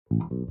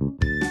And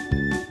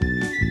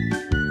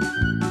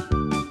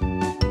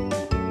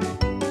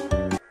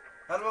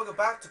welcome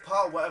back to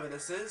part whatever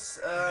this is.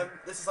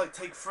 This is like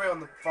take 3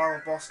 on the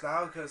final boss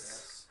now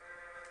because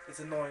it's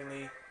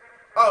annoyingly.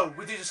 Oh,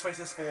 we do just face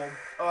this form.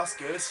 Oh, that's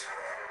good.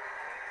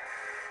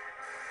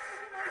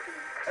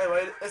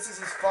 Anyway, this is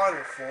his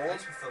final form. At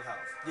least with full health.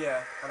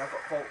 Yeah, and I've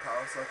got bolt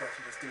power, so I can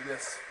actually just do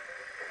this.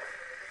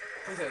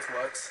 Please say this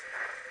works.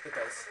 It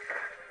does.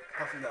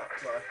 Apart from that,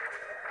 die.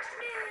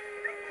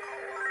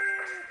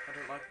 I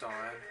don't like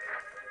dying.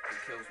 It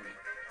kills me.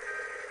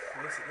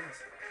 Yes, it is.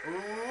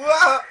 Ooh!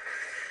 Ah!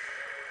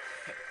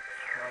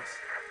 Nice.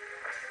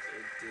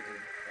 It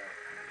didn't hurt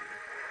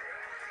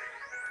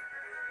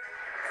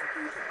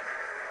me.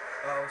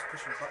 Oh, I was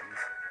pushing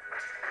buttons.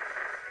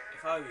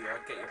 If I were you,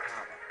 I'd get your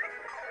power.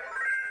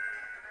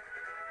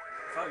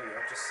 If I were you,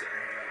 I'd just sit in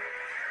there.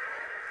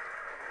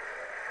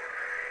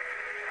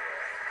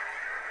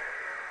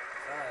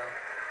 Fail.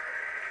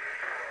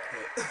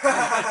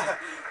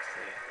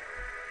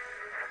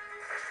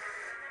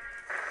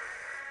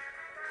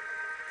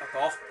 Fuck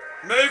off.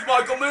 Move,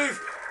 Michael, move!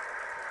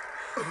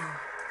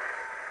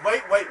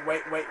 Wait.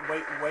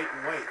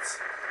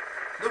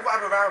 Look what I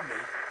have around me.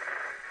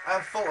 I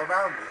have fault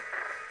around me.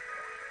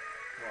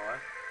 Why?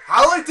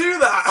 How did I do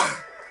that?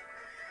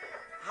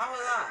 How was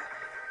that?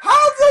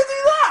 How did I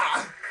do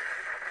that?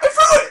 I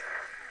threw it!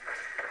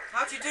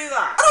 How'd you do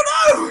that? I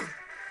don't know!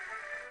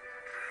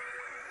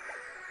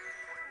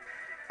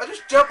 I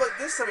just jumped like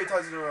this so many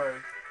times in a row.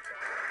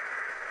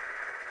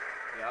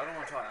 Yeah, I don't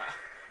want to try that.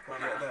 Well,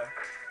 yeah, no.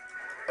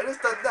 I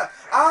just done that.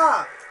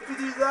 Ah! If you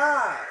do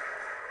that.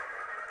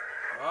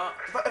 What?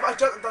 If I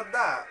jumped and done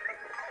that.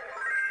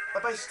 I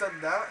basically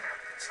done that.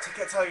 Just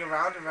kept turning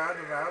around and around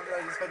and around, and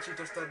I just eventually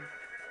just done.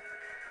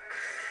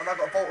 And I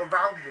got a bolt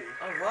around me.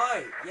 Oh,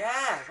 right.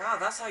 Yeah. Wow,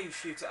 that's how you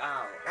shoot it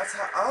out. That's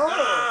how.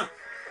 Oh!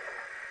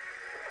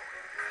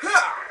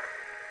 Ha!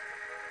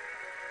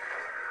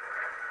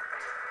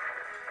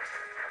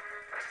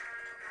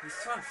 He's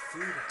throwing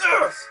food at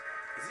Yes! us.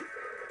 Is he?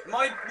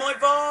 My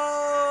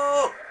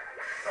ball! Oh.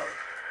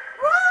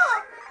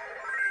 Ah!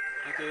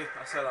 Thank you.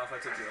 I said that if I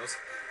took yours.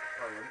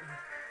 I wouldn't.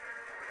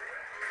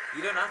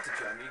 You don't have to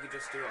jump, you can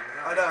just do it on the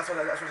ground. I know, that's what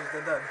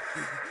I've done.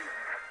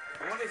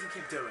 I wonder if you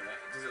keep doing it,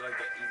 does it like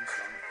get even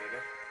stronger, bigger?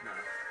 No.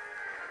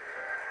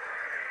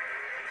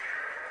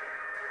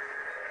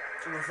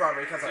 I'm gonna fly,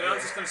 but he comes So out I'm here.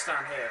 just gonna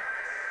stand here.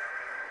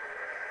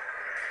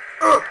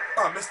 Oh,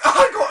 I missed.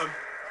 I got him!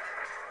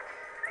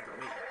 You got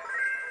me.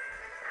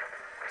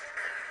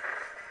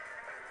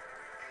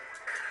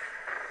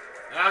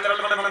 I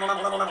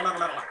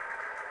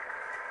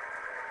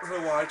don't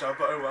know why I jumped,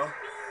 but oh well.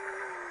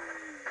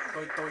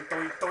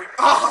 Doink.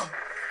 Ah!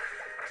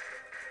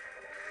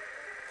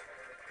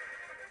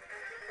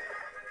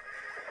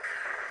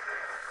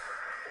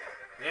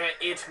 Yeah,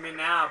 eat me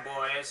now,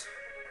 boys.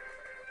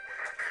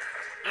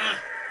 Oh,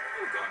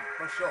 God.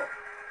 Nice shot.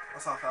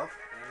 That's half health.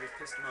 And we've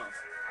pissed him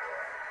off.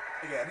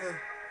 Again.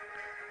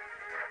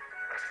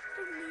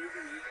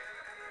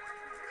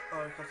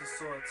 Oh, he got a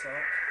sword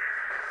attack.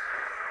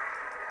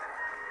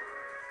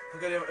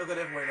 He'll go the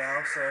other way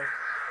now, so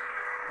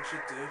I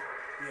should do.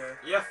 Yeah.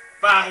 You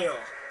fail!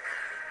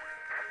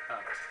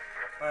 Oh.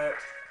 Alright.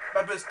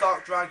 Remember this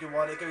Dark Dragon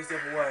one, it goes the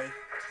other way.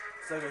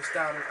 So it goes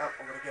down and up,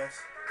 I'm gonna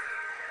guess.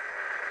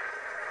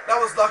 That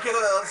was lucky,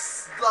 that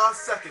was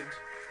last second.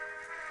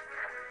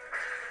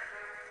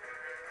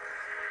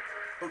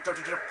 Oh,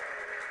 jump.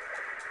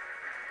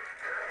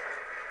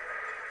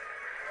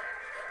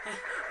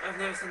 I've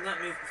never seen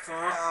that move before.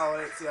 Oh, I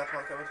didn't see that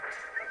part coming.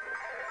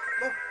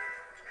 No.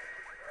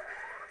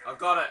 I've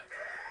got it.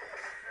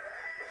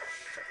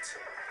 Shit.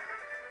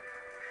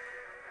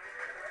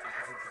 I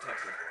have you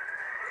protected.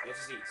 You have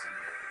to eat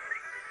something.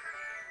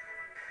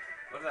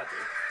 What did that do?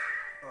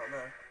 Oh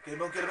no. Get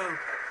him on. I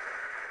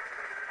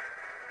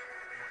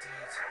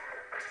did.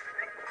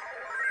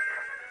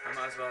 I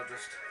might as well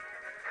just...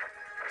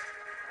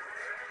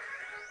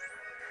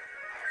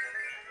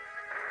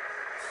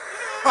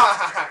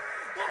 What?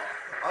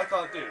 I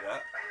can't do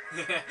that.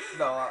 Yeah.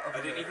 No, I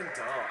didn't even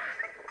die.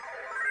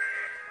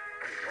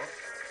 What?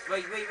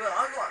 Wait,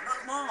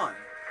 that's mine.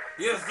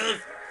 You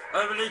thief! I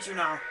believe you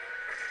now.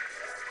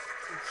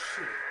 Oh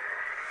shit.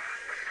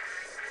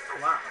 Oh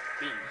wow,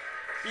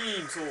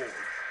 beam sword.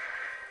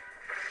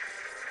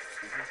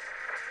 Excuse me.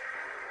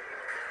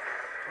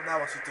 Well, now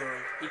what's he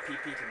doing? He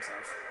PP'd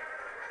himself.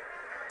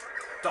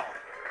 Die.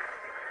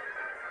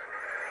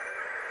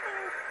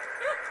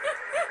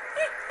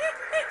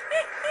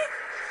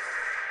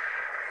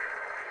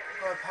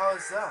 What power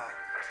is that?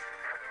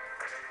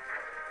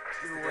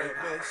 Even the way day it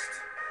power. missed.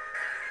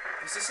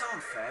 Is this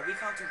unfair? We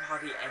can't do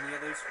hardly any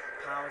of those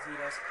powers he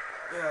does.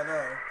 Yeah, I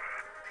know.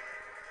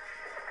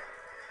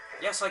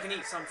 Yes, I can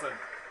eat something.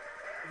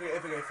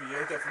 If I go for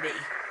you, go for me.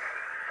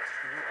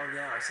 Oh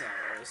yeah, I see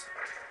how it is.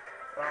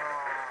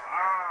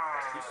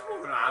 Ah! You just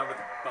walking around with a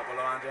bubble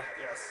around you.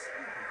 Yes.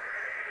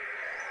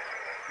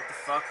 What the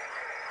fuck?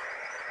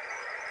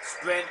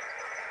 Sprint.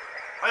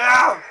 I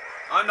am!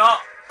 I'm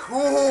not.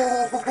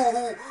 Cool!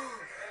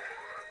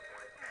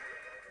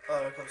 Oh,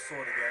 I got a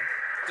sword again.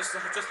 Just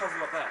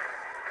hover up there.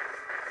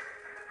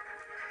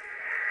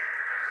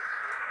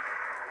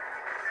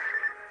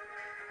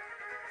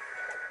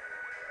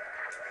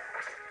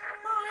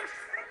 Mine.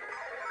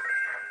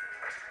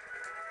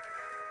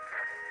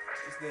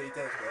 He's nearly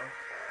dead as well.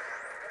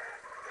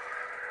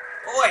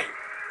 Oi!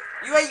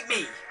 You ate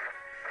me!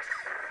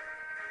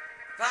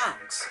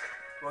 Thanks.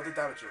 Well, I did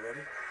damage you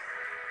already.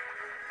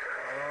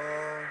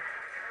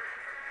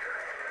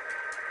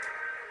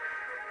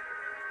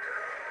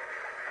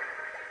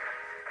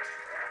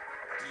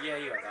 Yeah,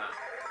 you have that.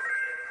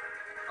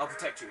 I'll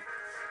protect you.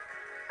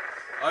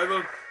 I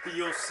will be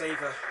your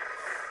savior.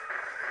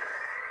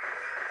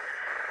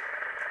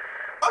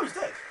 Oh, he's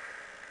dead.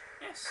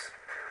 Yes.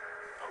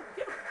 Oh,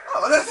 yeah.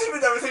 Oh, I don't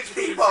even know if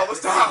HP bar was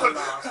down. The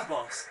last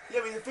boss.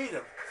 Yeah, we defeated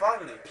him.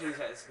 Finally. Please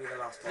let this be the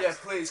last boss. Yeah,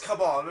 please,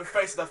 come on. We've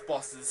faced enough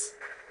bosses.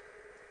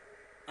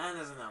 And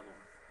there's another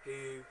one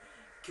who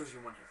kills you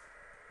in one hit.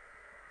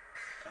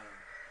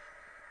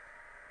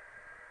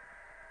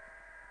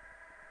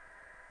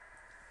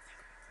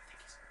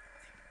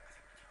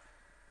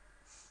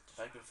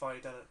 I think we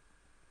finally done it.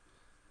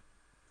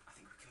 I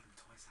think we killed him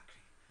twice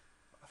actually.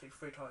 I think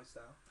 3 times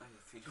now. Oh,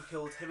 yeah, 3 We times.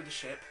 killed him in the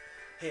ship,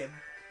 him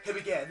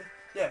again.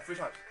 Yeah, 3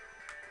 times.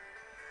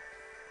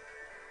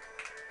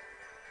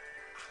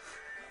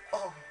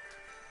 Oh.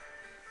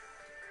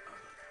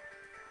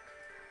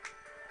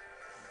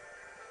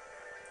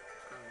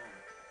 What's going on?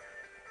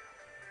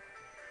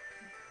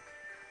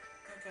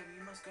 Okay,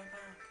 you must go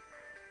back.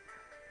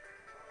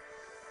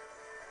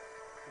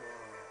 Whoa.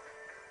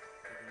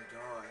 You're gonna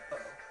die.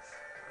 Uh-oh.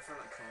 I feel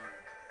like crying.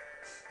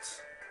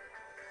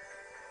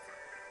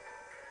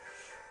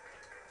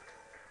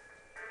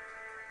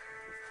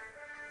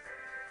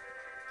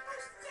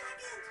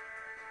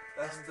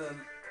 That's the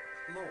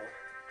law.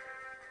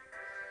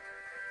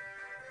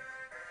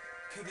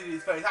 Continue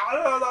his face. On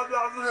that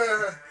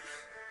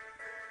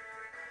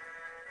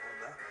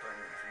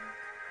dimension,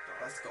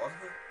 That's gone.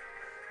 oh,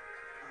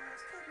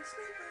 it's Kirby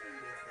sleeping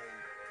with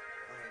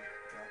a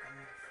dragon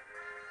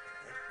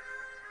head.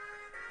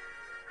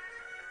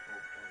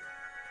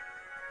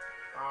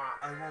 Ah.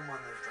 I want one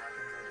of those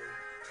dragons, I do.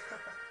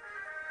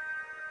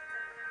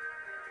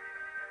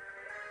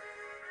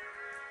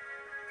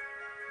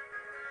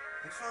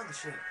 They found the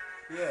ship.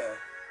 Yeah.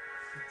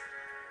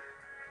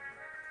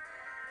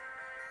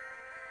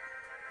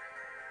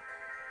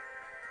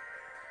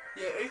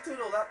 Yeah, who's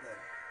doing all that then?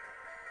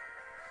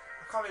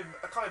 I can't be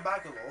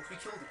Magalor, we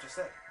killed him just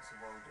then. It's a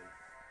Waddle-Dee.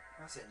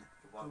 That's it.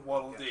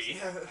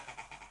 Waddle-Dee.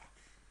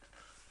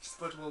 Just a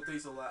bunch of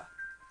Waddle-Dees, all that.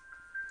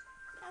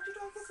 How'd you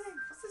like the thing?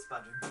 What's this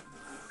badge?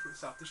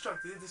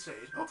 Self-destructed in the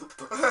shade. Oh, see,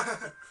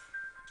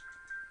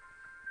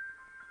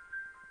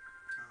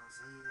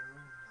 they're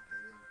all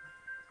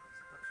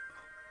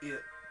okay.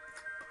 Yeah.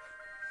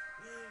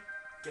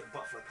 Get the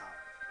butterfly power.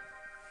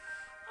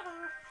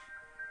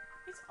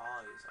 His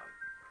eyes are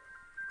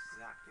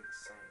exactly the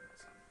same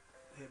as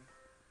Him.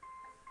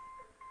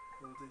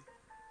 Waddle-Dee.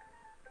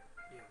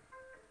 you.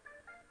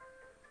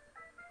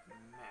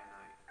 Meta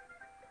Knight.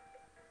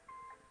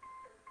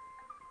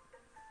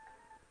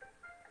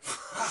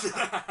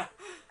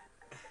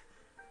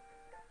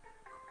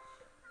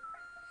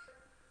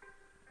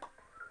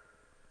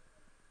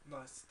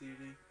 Nice, Dee.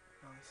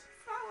 Nice.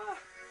 Flower.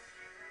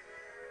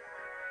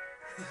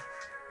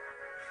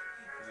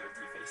 Little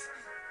D-face.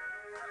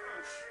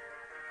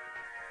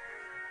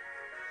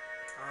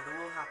 Oh, they're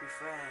all happy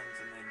friends,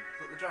 and then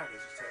Look, the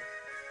dragons just tell.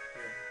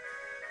 Yeah.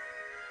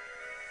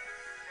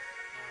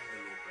 and the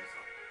Lord grows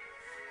up.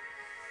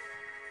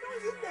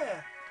 Who's in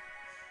there?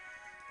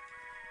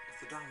 It's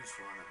the dragon's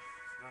father.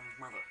 It's the dragon's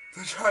mother.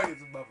 The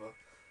dragon's mother.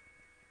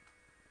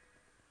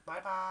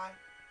 Bye-bye.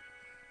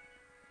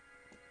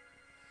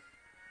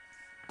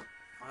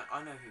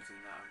 I know who's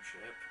in that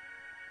ship.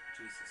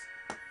 Jesus.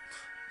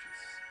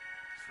 Jesus.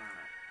 Smell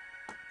that.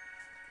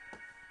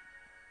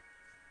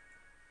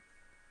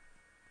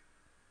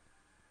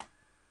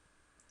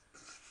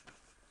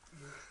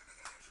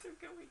 Still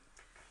going.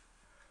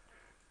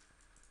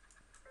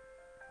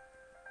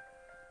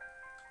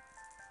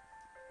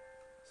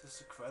 Is this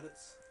the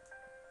credits?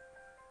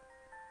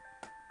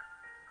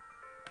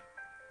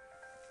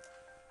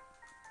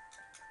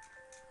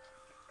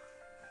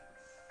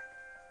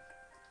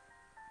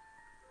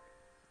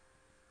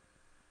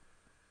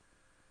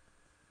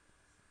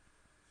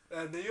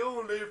 And they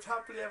all lived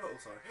happily ever. Oh,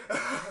 sorry.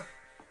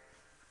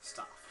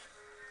 Staff.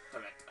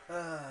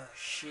 Director.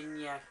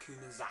 Shinya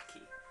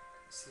Kunizaki.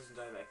 Assistant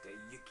Director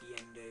Yuki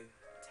Endo.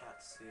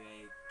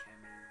 Tatsue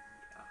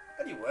Kamiya.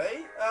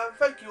 Anyway,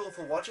 thank you all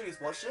for watching. Who's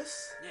watched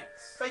this?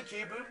 Yes. Thank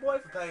you,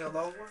 Boomboy, for playing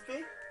along with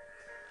me.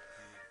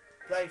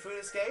 Playing through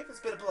this game, it's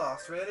been a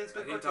blast, really. It's I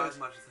been didn't quite die good. as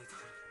much as they did.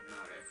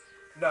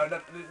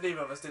 No,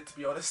 neither of us did, to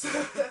be honest.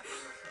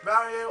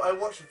 Mario, I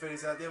watched the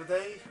videos out the other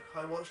day.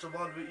 I watched the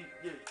one where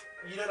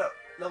you know that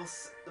level,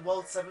 the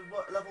World 7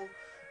 level,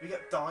 we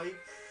kept dying.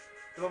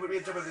 The one where we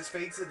had jumping over the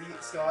sphinx in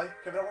the sky.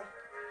 Remember that one?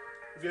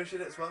 Have you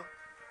seen it as well?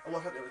 I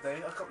watched that the other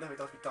day. I can't believe it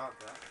does me dying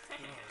for that.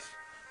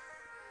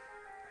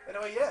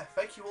 Anyway, yeah,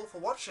 thank you all for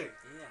watching.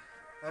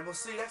 Yeah. And we'll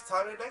see you next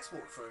time in the next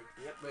walkthrough.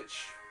 Yep.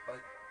 Which I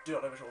do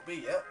not know which it will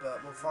be yet,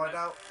 but we'll find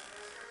out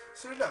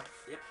soon enough.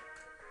 Yep.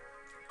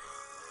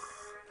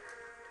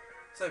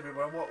 So,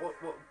 Boomerang,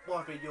 what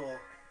have been your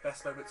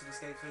best moments in this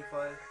game so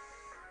far?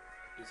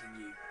 Eating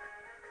you.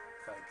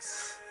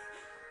 Thanks.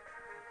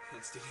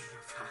 And stealing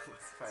your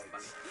powers. That's Thanks.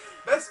 funny.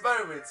 Best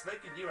moments,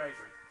 making you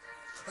angry.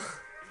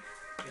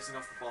 Pissing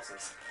off the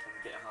bosses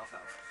and getting half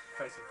health.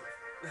 Basically.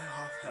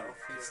 Half health.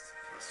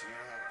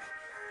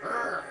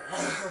 Yeah.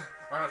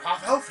 I'm at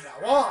half health now,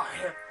 why?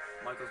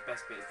 Michael's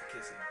best bit is the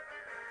kissing.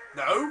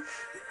 No.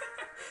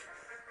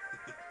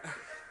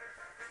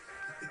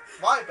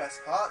 My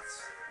best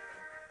parts.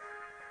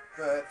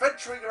 The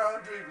adventuring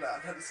around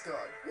Dreamland and the sky.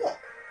 What?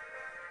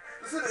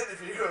 This is an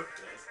interview.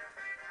 Cheers.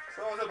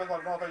 So I was up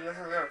about half a year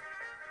ago.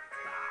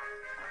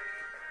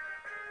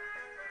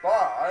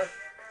 Bye.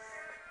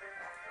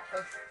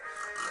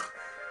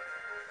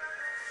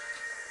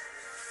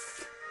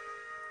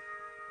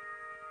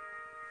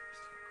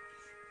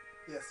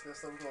 Yes, we're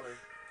still recording.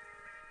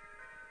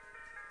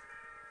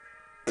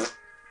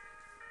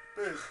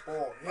 Big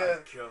boy, yeah.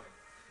 Michael.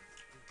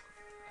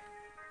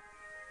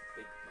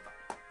 Big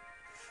mother.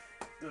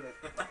 Doing it.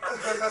 I'm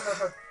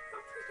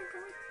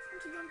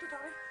too young to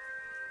die.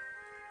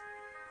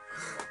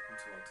 I'm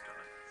too old to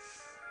die.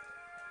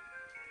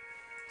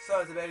 So,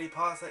 are there any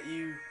parts that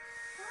you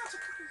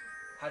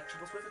had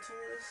troubles with at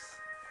all this?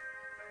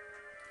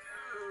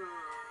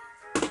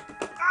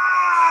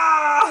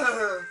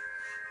 Ah!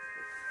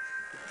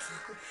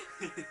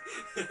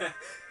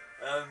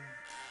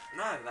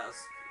 No, that was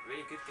a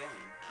really good game,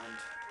 and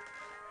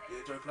You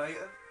enjoy playing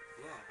it?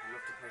 yeah, I'd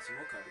love to play some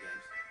more Kirby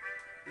games.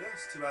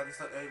 Yes, too bad it's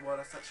not the only one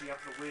that's actually up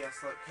for Wii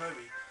that's like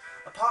Kirby.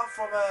 Apart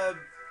from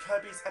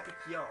Kirby's Epic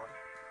Yarn.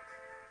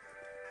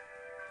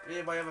 Me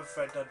and my other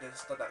friend done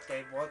that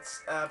game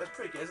once. It's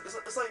pretty good.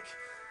 It's like,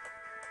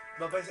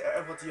 well, basically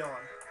everyone's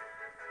yarn.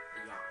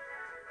 Yarn.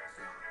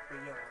 But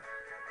yarn.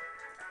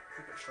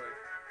 Keep it straight.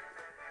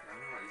 Yeah, I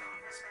know what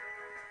yarn is.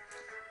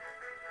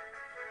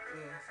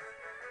 Yeah.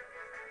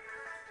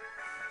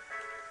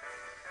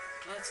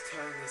 Let's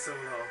turn this all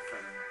off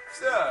and...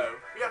 So,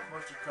 we have to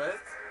watch the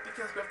credits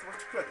because we have to watch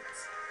the credits.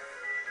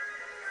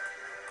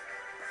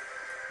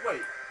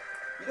 Wait,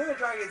 you know the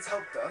dragons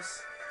helped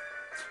us?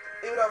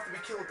 Even after we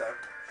killed them.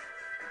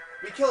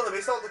 We killed them,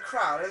 we stole the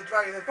crown, and the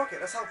dragons said, fuck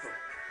it, let's help them.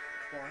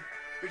 Why?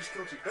 We just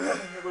killed you.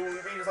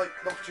 we just like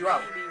knocked you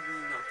out. Maybe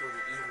we knocked all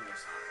the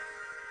evilness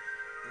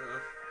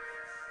out.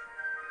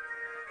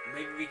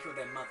 Maybe we killed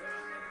their mother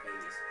and their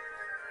babies.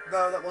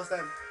 No, that was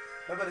them.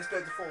 Remember they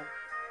split into four.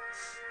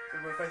 We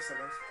were facing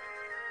those.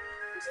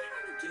 Is there any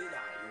way to do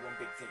that in one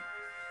big thing?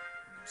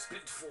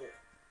 Split into four.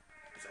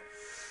 So,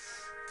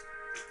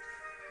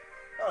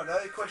 Oh no,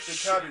 you questioned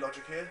Kirby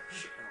logic here.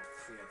 shit out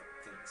three other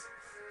things.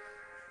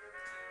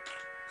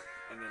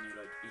 And then you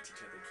like eat each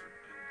other and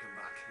come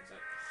back. It's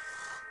like,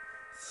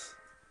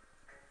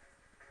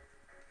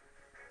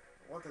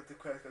 Why did the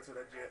credits go to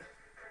an end yet?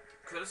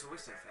 could have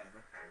always said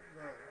forever.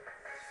 No.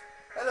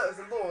 Hey look,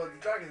 there's the Lord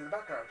and the dragons in the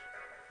background.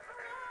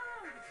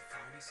 Oh, we could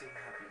finally see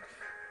what happened.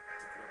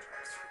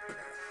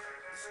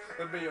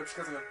 And me, I'm just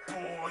going,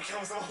 boom, he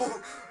kills them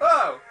all.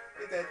 Oh,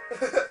 he did.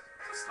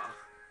 Star.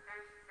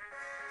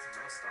 Some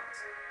more stars.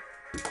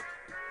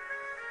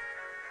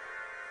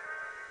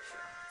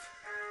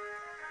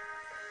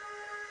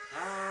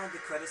 And the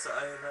credits are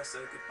over, so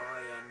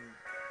goodbye and...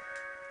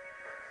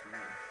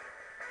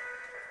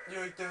 You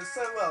were doing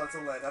so well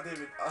until then. I didn't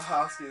even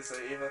ask you to say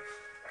it either.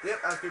 Yep,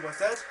 as people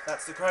said,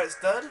 that's the credits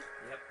done.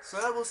 Yep.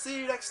 So we'll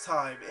see you next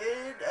time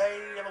in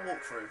another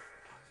walkthrough.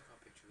 Why have I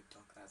got a picture of a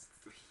dog that has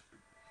three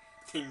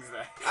things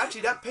there?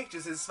 Actually, that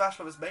picture's in Smash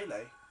Bros.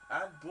 Melee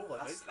and Brawl,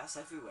 I think. That's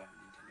everywhere in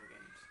Nintendo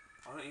games.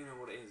 I don't even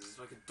know what it is. It's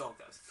like a dog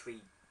that has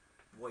three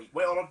white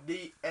Wait on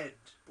the end.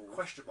 balls.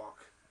 Question mark.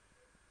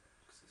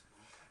 'Cause there's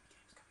more Kirby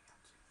games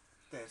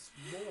coming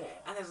out too. There's more.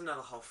 And there's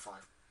another whole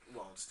 5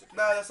 worlds to do.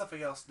 No, there's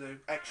something else new.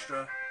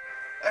 Extra.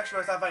 Extra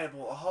is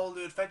available. A whole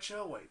new adventure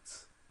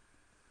awaits.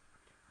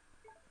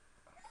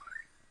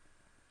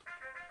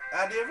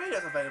 And the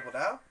arena's available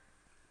now.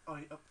 Are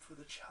you up for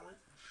the challenge?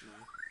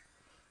 No.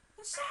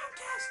 The sound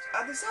test!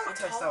 And the sound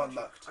test now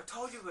unlocked. I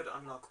told you we'd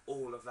unlock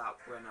all of that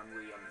when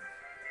we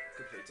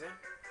complete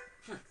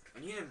it.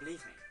 And you didn't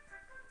believe me.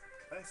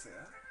 I see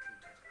that.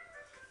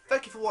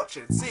 Thank you for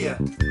watching. See ya.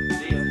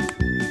 See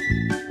ya.